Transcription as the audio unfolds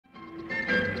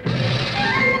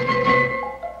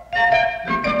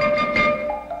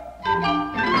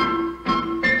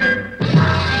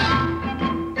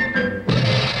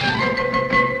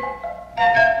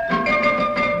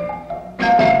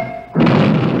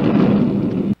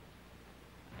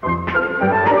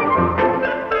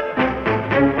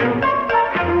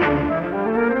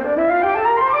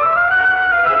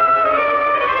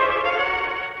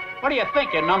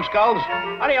week, you numbskulls.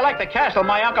 How do you like the castle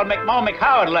my Uncle McMahon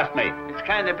McHoward left me? It's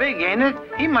kind of big, ain't it?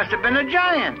 He must have been a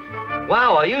giant.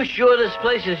 Wow, are you sure this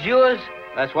place is yours?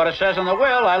 That's what it says in the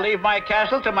will. I leave my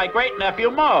castle to my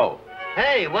great-nephew, Moe.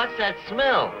 Hey, what's that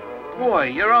smell? Boy,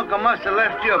 your uncle must have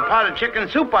left you a pot of chicken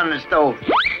soup on the stove.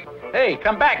 Hey,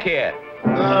 come back here.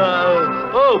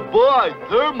 Oh boy,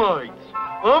 termites.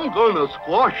 I'm gonna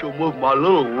squash them with my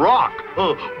little rock.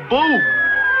 Boom!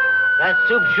 That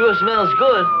soup sure smells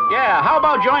good. Yeah, how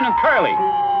about joining Curly?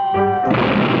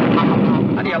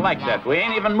 How do you like that? We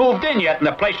ain't even moved in yet and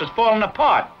the place is falling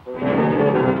apart.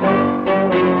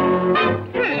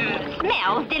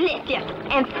 Smells delicious.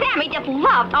 And Sammy just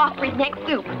loves ostrich neck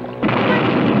soup.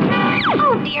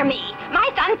 Oh, dear me. My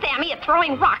son Sammy is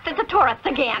throwing rocks at the tourists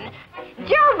again.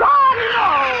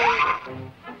 Geronimo!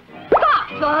 Stop,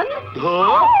 son!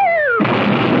 Huh?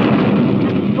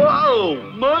 Oh,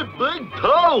 my big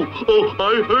toe! Oh,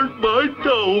 I hurt my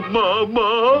toe,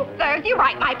 Mama. Serves you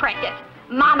right, my precious.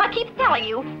 Mama keeps telling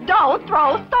you, don't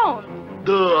throw stones.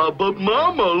 But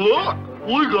Mama, look!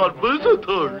 We got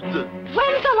visitors.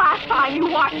 When's the last time you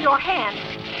washed your hands?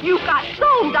 You've got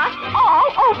stone dust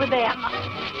all over them.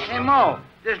 Hey, Mo,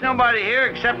 there's nobody here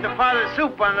except the pot of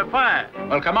soup on the fire.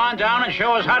 Well, come on down and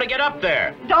show us how to get up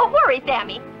there. Don't worry,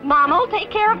 Sammy. Mama'll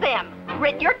take care of them.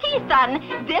 Grit your teeth, son.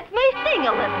 This may sting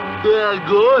a little.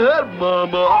 Go ahead,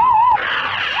 Mama.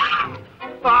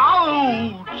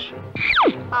 Ouch!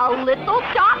 A little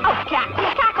shot of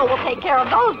cactus tackle will take care of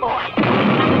those boys.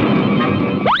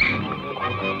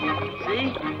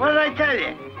 See? What did I tell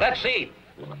you? Let's see.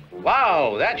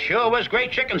 Wow, that sure was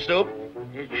great chicken soup.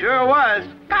 It sure was.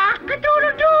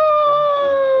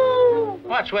 Cock-a-doodle-doo!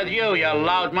 What's with you, you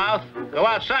loudmouth? Go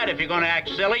outside if you're going to act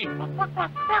silly.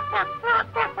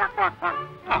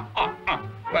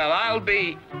 Well, I'll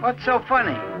be... What's so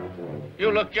funny?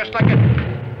 You look just like a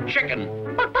chicken.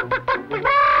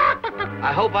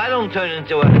 I hope I don't turn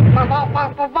into a...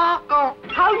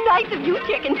 How nice of you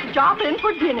chickens to drop in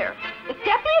for dinner.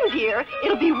 Step in, dear.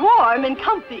 It'll be warm and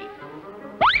comfy.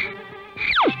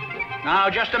 Now,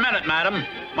 just a minute, madam.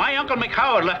 My Uncle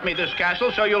McHoward left me this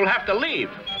castle, so you'll have to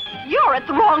leave. You're at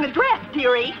the wrong address,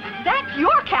 dearie. That's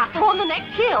your castle on the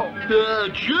next hill.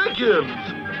 Chickens!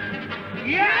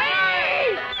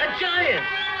 Yay! A giant!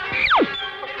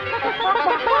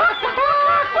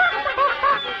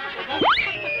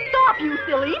 Stop, you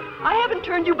silly. I haven't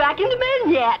turned you back into men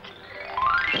yet.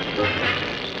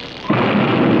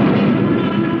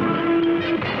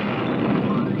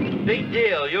 Big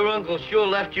deal. Your uncle sure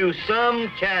left you some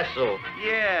castle.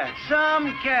 Yeah,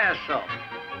 some castle.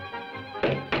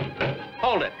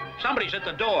 Hold it. Somebody's at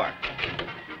the door.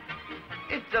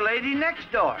 It's the lady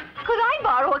next door. Could I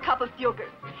borrow a cup of sugar?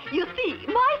 You see,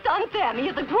 my son Sammy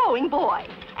is a growing boy.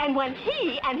 And when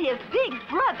he and his big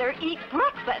brother eat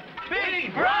breakfast...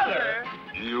 Big brother?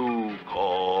 You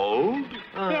called?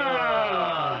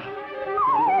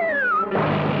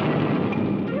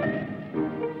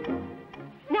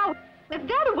 Now, is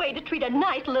that a way to treat a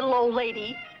nice little old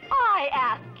lady? I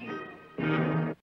asked